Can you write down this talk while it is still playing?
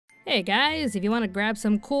Hey guys, if you want to grab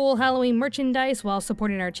some cool Halloween merchandise while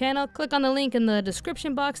supporting our channel, click on the link in the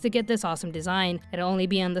description box to get this awesome design. It'll only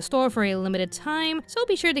be on the store for a limited time, so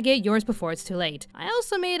be sure to get yours before it's too late. I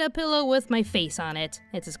also made a pillow with my face on it.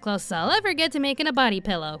 It's as close as I'll ever get to making a body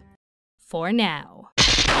pillow. For now.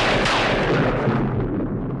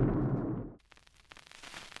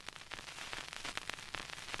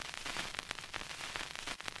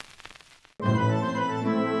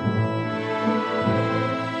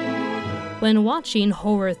 When watching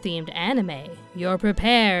horror-themed anime, you're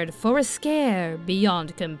prepared for a scare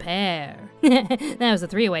beyond compare. That was a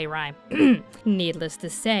three-way rhyme. Needless to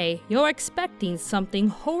say, you're expecting something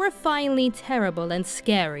horrifyingly terrible and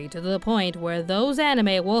scary to the point where those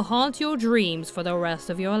anime will haunt your dreams for the rest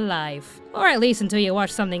of your life. Or at least until you watch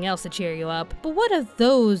something else to cheer you up. But what if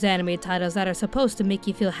those anime titles that are supposed to make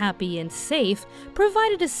you feel happy and safe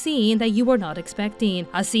provided a scene that you were not expecting?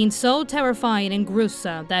 A scene so terrifying and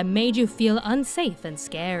gruesome that made you feel unsafe and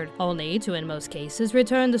scared, only to in most cases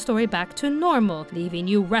return the story back to normal, leaving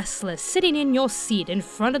you restless, sitting in your seat in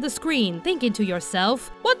front of the screen, thinking to yourself,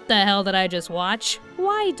 what the hell did I just watch?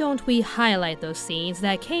 Why don't we highlight those scenes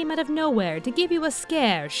that came out of nowhere to give you a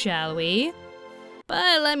scare, shall we?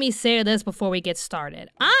 But let me say this before we get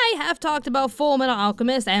started. I have talked about Fullmetal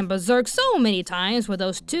Alchemist and Berserk so many times with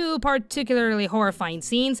those two particularly horrifying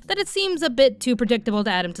scenes that it seems a bit too predictable to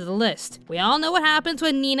add them to the list. We all know what happens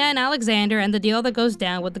with Nina and Alexander and the deal that goes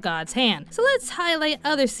down with the God's Hand. So let's highlight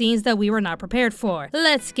other scenes that we were not prepared for.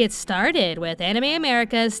 Let's get started with Anime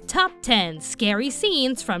America's Top 10 Scary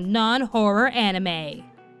Scenes from Non-Horror Anime.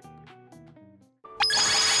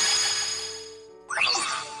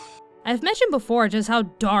 I've mentioned before just how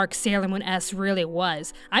dark Sailor Moon S really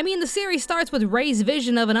was. I mean, the series starts with Rei's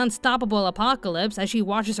vision of an unstoppable apocalypse as she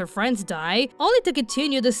watches her friends die, only to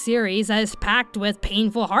continue the series as packed with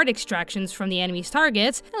painful heart extractions from the enemy's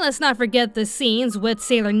targets. And let's not forget the scenes with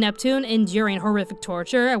Sailor Neptune enduring horrific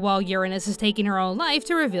torture while Uranus is taking her own life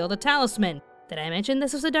to reveal the talisman. Did I mention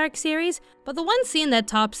this was a dark series? But the one scene that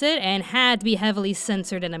tops it and had to be heavily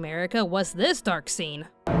censored in America was this dark scene.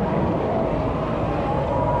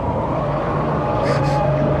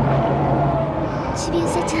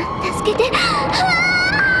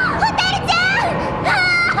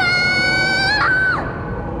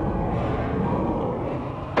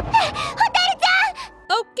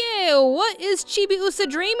 Okay, what is Chibiusa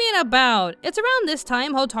dreaming about? It's around this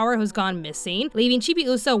time Hotaru has gone missing, leaving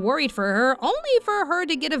Chibiusa worried for her, only for her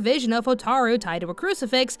to get a vision of Hotaru tied to a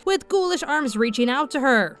crucifix with ghoulish arms reaching out to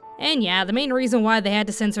her. And yeah, the main reason why they had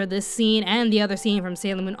to censor this scene and the other scene from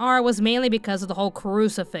Sailor Moon R was mainly because of the whole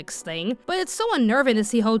crucifix thing, but it's so unnerving to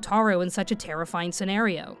see Hotaru in such a terrifying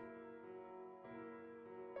scenario.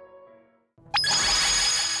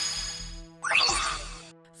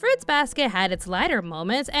 Fruits Basket had its lighter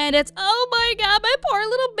moments and its oh my god, my poor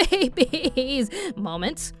little babies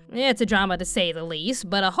moments. It's a drama to say the least,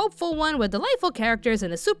 but a hopeful one with delightful characters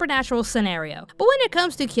in a supernatural scenario. But when it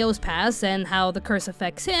comes to Kyo's past and how the curse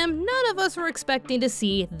affects him, none of us were expecting to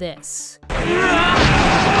see this.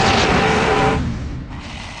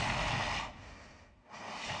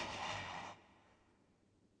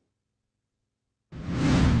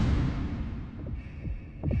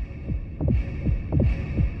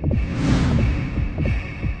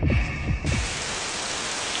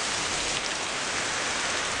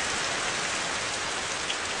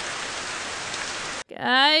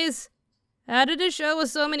 Guys, how did a show with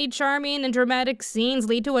so many charming and dramatic scenes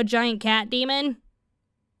lead to a giant cat demon?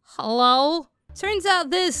 Hello? Turns out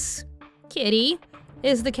this kitty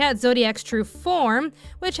is the cat Zodiac's true form,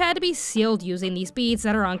 which had to be sealed using these beads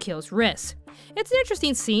that are on Kyo's wrists. It's an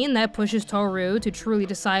interesting scene that pushes Toru to truly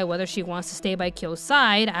decide whether she wants to stay by Kyo's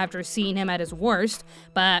side after seeing him at his worst,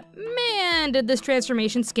 but man, did this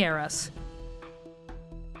transformation scare us.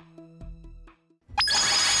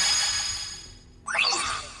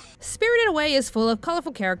 Spirited Away is full of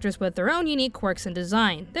colorful characters with their own unique quirks and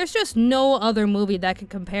design. There's just no other movie that can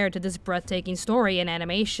compare to this breathtaking story and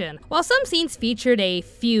animation. While some scenes featured a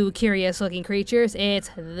few curious-looking creatures, it's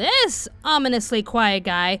this ominously quiet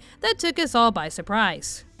guy that took us all by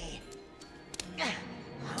surprise.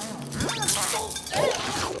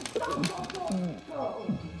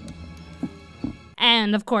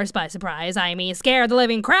 And of course by surprise, I mean scare the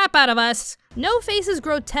living crap out of us! No Face's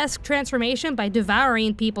grotesque transformation by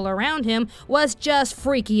devouring people around him was just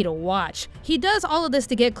freaky to watch. He does all of this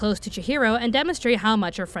to get close to Chihiro and demonstrate how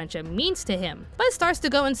much her friendship means to him, but starts to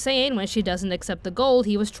go insane when she doesn't accept the gold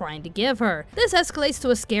he was trying to give her. This escalates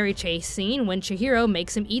to a scary chase scene when Chihiro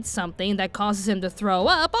makes him eat something that causes him to throw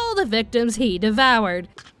up all the victims he devoured.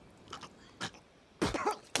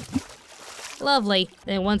 Lovely.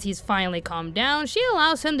 Then once he's finally calmed down, she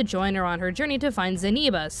allows him to join her on her journey to find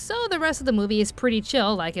Zeniba, so the rest of the movie is pretty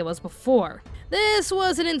chill like it was before. This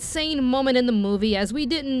was an insane moment in the movie as we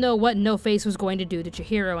didn't know what No-Face was going to do to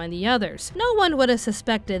Chihiro and the others. No one would have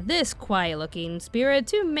suspected this quiet-looking spirit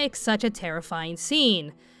to make such a terrifying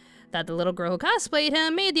scene. That the little girl who cosplayed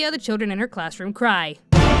him made the other children in her classroom cry.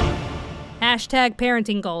 Hashtag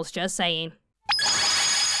parenting goals, just saying.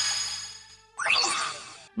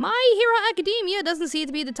 My Hero Academia doesn't seem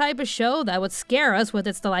to be the type of show that would scare us with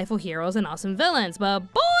its delightful heroes and awesome villains, but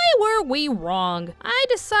boy were we wrong. I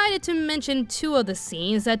decided to mention two of the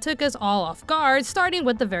scenes that took us all off guard, starting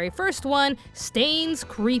with the very first one, Stain's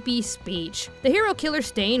creepy speech. The hero killer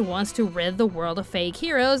Stain wants to rid the world of fake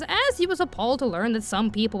heroes, as he was appalled to learn that some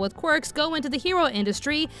people with quirks go into the hero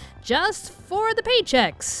industry just for the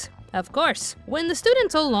paychecks. Of course, when the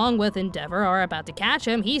students along with Endeavor are about to catch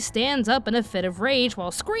him, he stands up in a fit of rage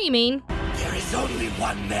while screaming, "There is only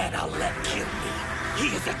one man I'll let kill me.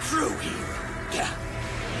 He is a true hero. Yeah.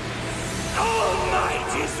 All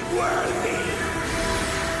Might is worthy!"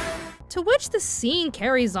 To which the scene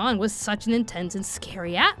carries on with such an intense and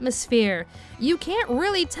scary atmosphere. You can't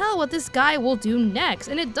really tell what this guy will do next,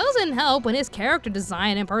 and it doesn't help when his character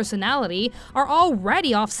design and personality are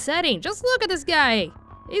already offsetting. Just look at this guy.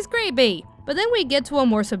 He's creepy. But then we get to a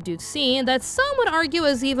more subdued scene that some would argue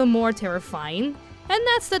is even more terrifying. And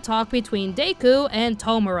that's the talk between Deku and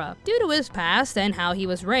Tomura. Due to his past and how he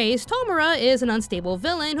was raised, Tomura is an unstable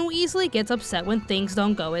villain who easily gets upset when things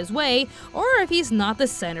don't go his way, or if he's not the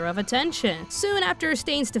center of attention. Soon after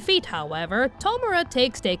Stain's defeat, however, Tomura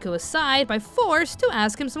takes Deku aside by force to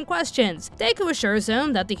ask him some questions. Deku assures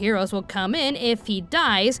him that the heroes will come in if he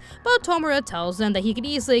dies, but Tomura tells him that he could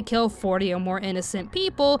easily kill 40 or more innocent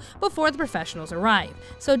people before the professionals arrive.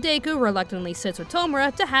 So Deku reluctantly sits with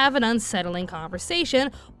Tomura to have an unsettling conversation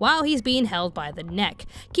while he's being held by the neck.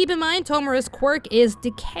 Keep in mind, Tomura's quirk is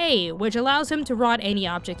Decay, which allows him to rot any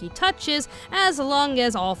object he touches as long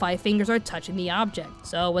as all 5 fingers are touching the object.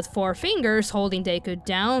 So with 4 fingers holding Deku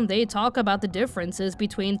down, they talk about the differences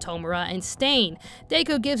between Tomura and Stain.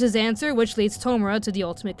 Deku gives his answer, which leads Tomura to the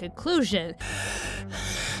ultimate conclusion.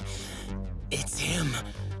 It's him.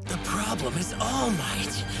 The problem is All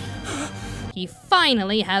Might. He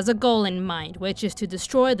finally has a goal in mind, which is to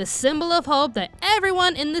destroy the symbol of hope that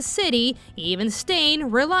everyone in the city, even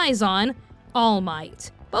Stain, relies on, All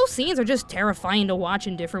Might. Both scenes are just terrifying to watch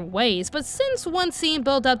in different ways, but since one scene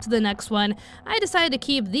built up to the next one, I decided to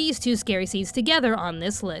keep these two scary scenes together on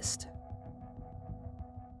this list.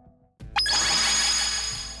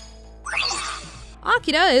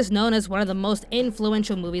 Akira is known as one of the most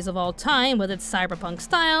influential movies of all time with its cyberpunk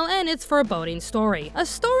style and its foreboding story. A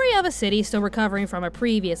story of a city still recovering from a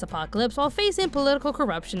previous apocalypse while facing political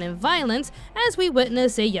corruption and violence as we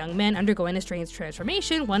witness a young man undergoing a strange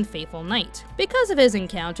transformation one fateful night. Because of his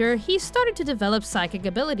encounter, he started to develop psychic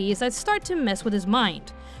abilities that start to mess with his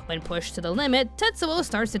mind. When pushed to the limit, Tetsuo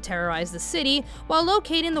starts to terrorize the city while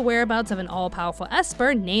locating the whereabouts of an all-powerful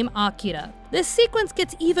Esper named Akira. This sequence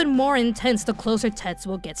gets even more intense the closer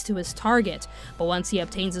Tetsuo gets to his target, but once he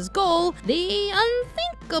obtains his goal, the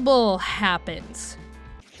unthinkable happens.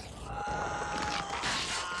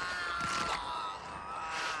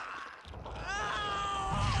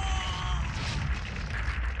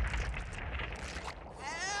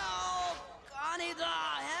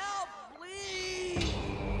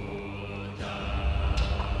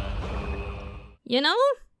 You know,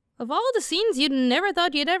 of all the scenes you'd never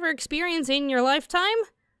thought you'd ever experience in your lifetime,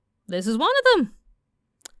 this is one of them.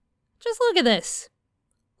 Just look at this.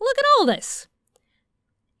 Look at all this.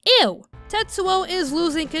 Ew! Tetsuo is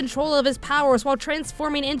losing control of his powers while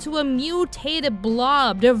transforming into a mutated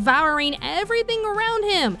blob, devouring everything around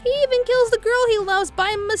him. He even kills the girl he loves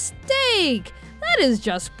by mistake. That is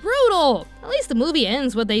just brutal! At least the movie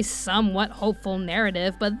ends with a somewhat hopeful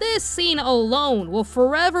narrative, but this scene alone will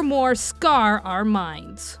forevermore scar our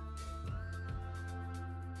minds.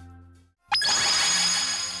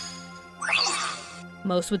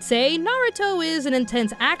 Most would say Naruto is an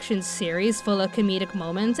intense action series full of comedic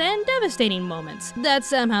moments and devastating moments that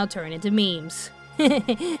somehow turn into memes.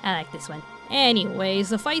 I like this one. Anyways,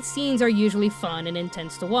 the fight scenes are usually fun and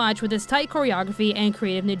intense to watch with its tight choreography and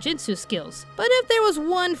creative ninjutsu skills. But if there was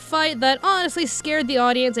one fight that honestly scared the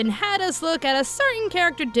audience and had us look at a certain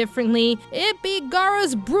character differently, it'd be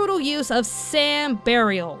Gaara's brutal use of Sand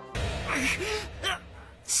Burial.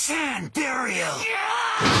 Sand Burial!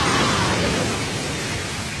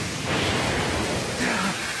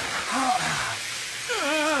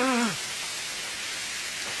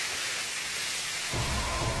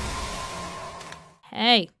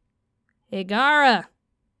 Hey, Gaara.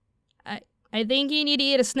 I think you need to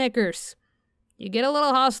eat a Snickers. You get a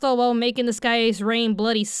little hostile while making the skies rain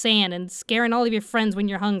bloody sand and scaring all of your friends when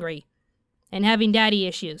you're hungry. And having daddy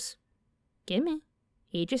issues. Gimme.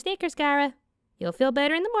 Eat your Snickers, Gaara. You'll feel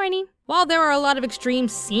better in the morning. While there are a lot of extreme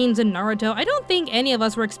scenes in Naruto, I don't think any of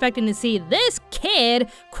us were expecting to see this kid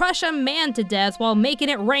crush a man to death while making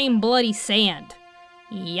it rain bloody sand.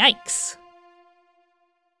 Yikes.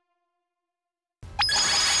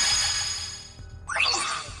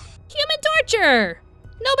 Human torture!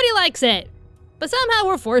 Nobody likes it. But somehow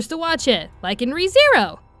we're forced to watch it, like in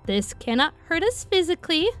Re:Zero. This cannot hurt us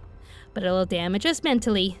physically, but it'll damage us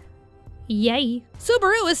mentally. Yay.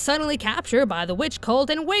 Subaru is suddenly captured by the witch cult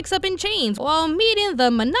and wakes up in chains while meeting the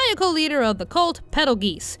maniacal leader of the cult,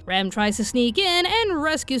 Petalgeese. Rem tries to sneak in and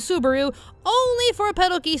rescue Subaru, only for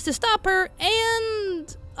Petalgeese to stop her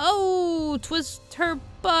and... oh, twist her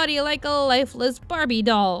body like a lifeless Barbie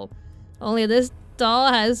doll. Only this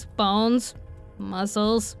doll has bones,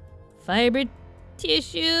 muscles, fiber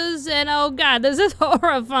tissues, and oh god, this is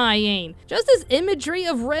horrifying. Just this imagery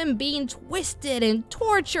of Rem being twisted and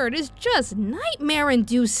tortured is just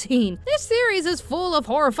nightmare-inducing. This series is full of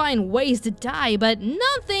horrifying ways to die, but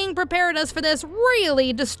nothing prepared us for this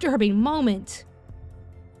really disturbing moment.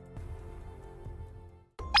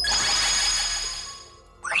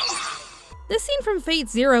 This scene from Fate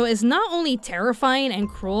Zero is not only terrifying and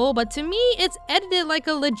cruel, but to me, it's edited like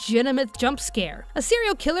a legitimate jump scare. A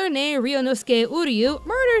serial killer named Ryunosuke Uryu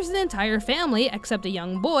murders an entire family except a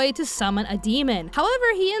young boy to summon a demon.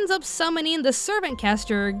 However, he ends up summoning the servant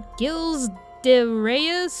caster Gilles de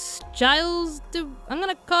Reyes, I'm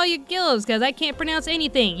gonna call you Gilles because I can't pronounce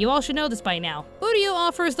anything. You all should know this by now. Uryu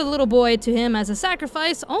offers the little boy to him as a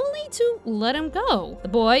sacrifice, only to let him go. The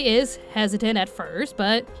boy is hesitant at first,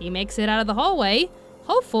 but he makes it out of the hallway,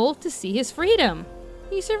 hopeful to see his freedom.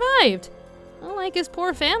 He survived. Unlike his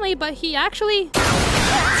poor family, but he actually...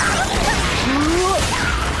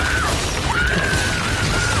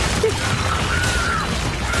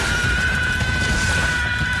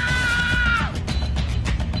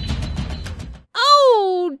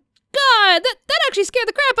 That actually scared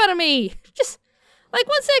the crap out of me. Just like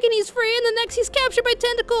 1 second he's free and the next he's captured by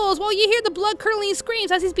tentacles while you hear the blood-curdling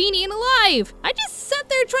screams as he's being eaten alive. I just sat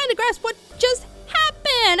there trying to grasp what just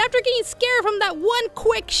happened after getting scared from that one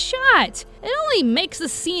quick shot. It only makes the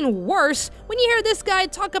scene worse when you hear this guy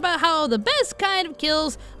talk about how the best kind of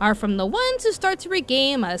kills are from the ones who start to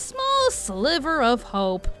regain a small sliver of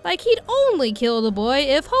hope. Like he'd only kill the boy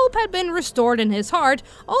if hope had been restored in his heart,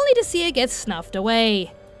 only to see it get snuffed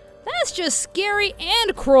away. That's just scary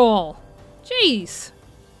and cruel. Jeez.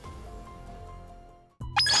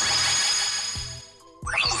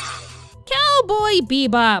 Cowboy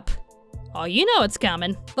Bebop. Oh, you know it's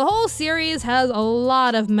coming. The whole series has a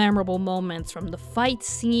lot of memorable moments, from the fight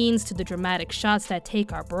scenes to the dramatic shots that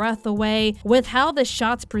take our breath away. With how the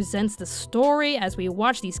shots presents the story as we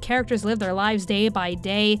watch these characters live their lives day by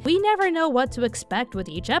day, we never know what to expect with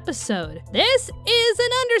each episode. This is an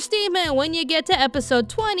understatement when you get to episode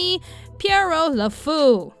 20, Pierrot Le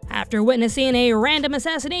Fou. After witnessing a random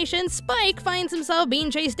assassination, Spike finds himself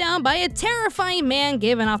being chased down by a terrifying man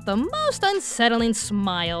giving off the most unsettling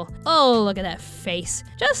smile. Oh, look at that face.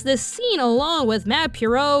 Just this scene along with Mad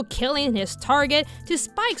Pierrot killing his target to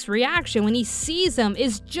Spike's reaction when he sees him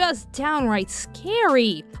is just downright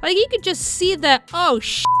scary. Like you could just see that oh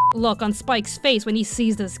shit look on Spike's face when he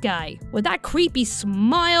sees this guy. With that creepy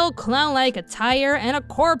smile, clown-like attire, and a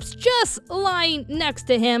corpse just lying next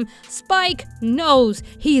to him, Spike knows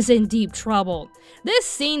he's in deep trouble. This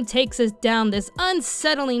scene takes us down this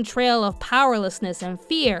unsettling trail of powerlessness and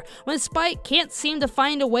fear when Spike can't seem to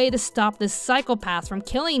find a way to stop this psychopath from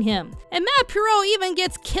killing him. And Mad Pierrot even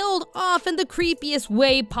gets killed off in the creepiest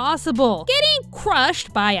way possible, getting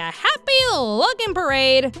crushed by a happy-looking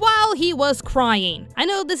parade while he was crying. I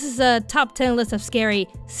know this is a top 10 list of scary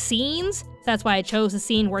scenes, that's why I chose the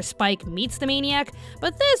scene where Spike meets the maniac,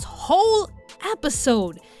 but this whole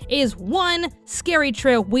episode is one scary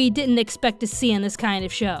trail we didn't expect to see in this kind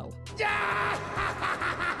of show.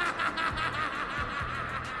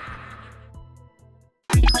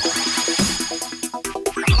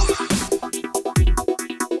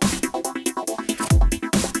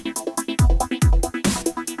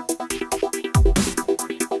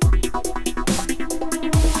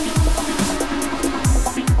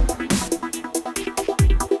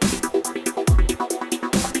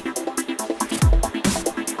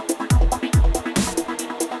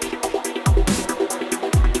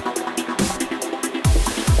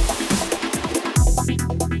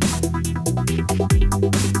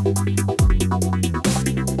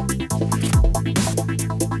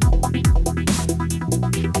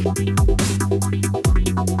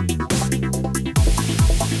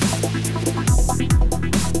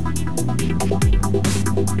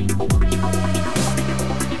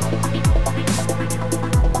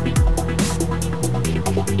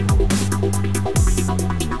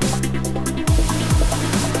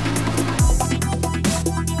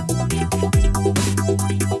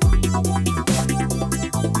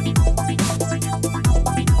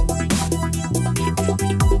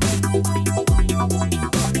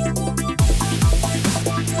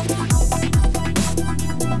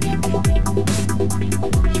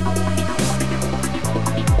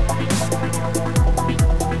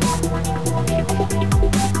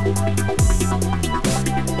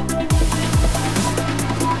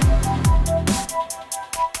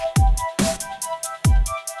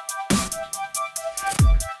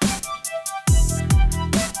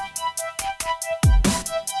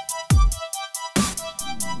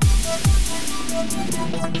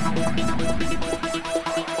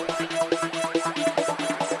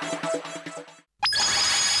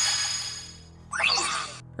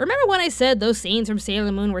 Remember when I said those scenes from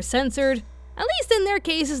Sailor Moon were censored? At least in their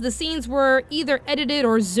cases, the scenes were either edited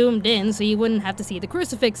or zoomed in so you wouldn't have to see the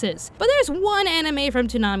crucifixes. But there's one anime from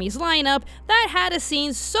Toonami's lineup that had a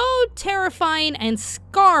scene so terrifying and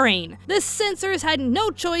scarring, the censors had no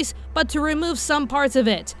choice but to remove some parts of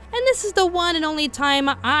it. And this is the one and only time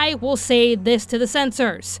I will say this to the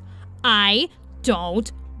censors. I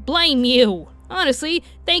don't blame you. Honestly,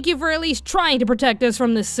 thank you for at least trying to protect us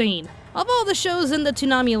from this scene. Of all the shows in the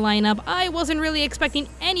Toonami lineup, I wasn't really expecting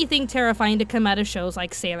anything terrifying to come out of shows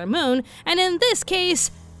like Sailor Moon, and in this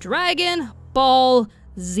case, Dragon Ball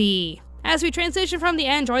Z. As we transition from the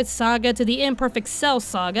Android saga to the Imperfect Cell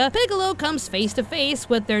saga, Piccolo comes face to face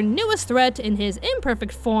with their newest threat in his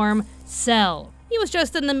imperfect form, Cell. He was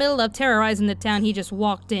just in the middle of terrorizing the town he just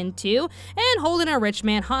walked into and holding a rich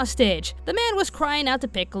man hostage. The man was crying out to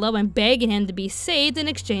Piccolo and begging him to be saved in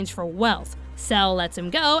exchange for wealth. Cell lets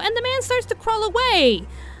him go, and the man starts to crawl away,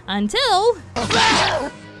 until...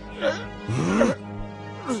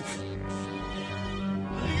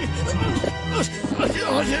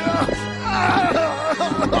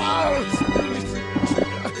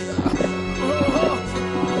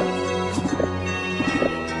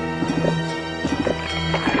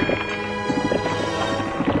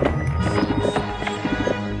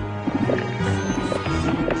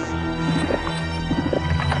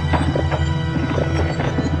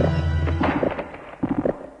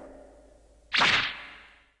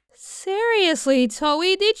 Seriously,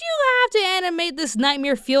 Toei, did you have to animate this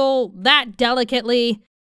nightmare fuel that delicately?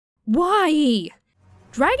 Why?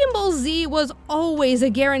 Dragon Ball Z was always a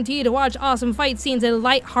guarantee to watch awesome fight scenes and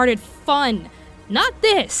light-hearted fun. Not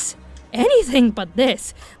this. Anything but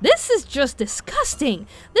this. This is just disgusting.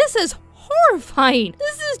 This is horrifying.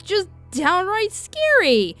 This is just downright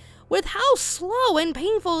scary. With how slow and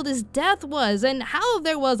painful this death was, and how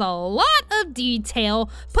there was a lot of detail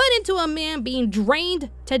put into a man being drained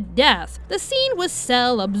to death. The scene with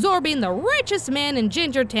Cell absorbing the richest man in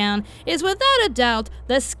Ginger Town is without a doubt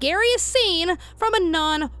the scariest scene from a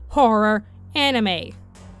non-horror anime.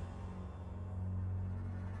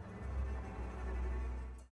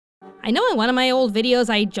 I know in one of my old videos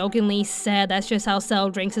I jokingly said that's just how Cell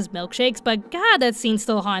drinks his milkshakes, but god, that scene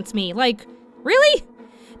still haunts me. Like, really?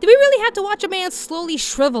 Do we really have to watch a man slowly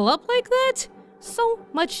shrivel up like that? So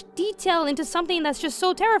much detail into something that's just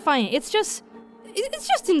so terrifying. It's just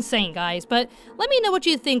insane, guys. But let me know what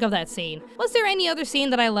you think of that scene. Was there any other scene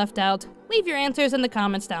that I left out? Leave your answers in the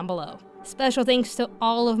comments down below. Special thanks to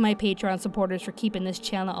all of my Patreon supporters for keeping this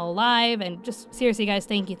channel alive, and just seriously guys,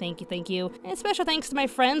 thank you. And special thanks to my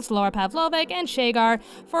friends Laura Pavlovic and Shagar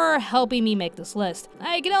for helping me make this list.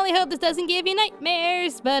 I can only hope this doesn't give you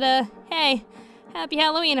nightmares, but hey. Happy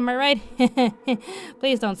Halloween, am I right?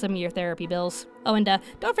 Please don't send me your therapy bills. Oh, and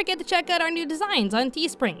don't forget to check out our new designs on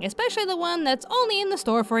Teespring, especially the one that's only in the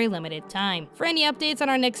store for a limited time. For any updates on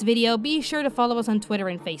our next video, be sure to follow us on Twitter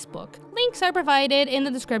and Facebook. Links are provided in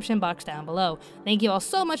the description box down below. Thank you all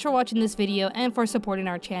so much for watching this video and for supporting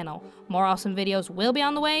our channel. More awesome videos will be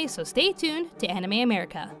on the way, so stay tuned to Anime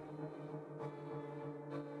America.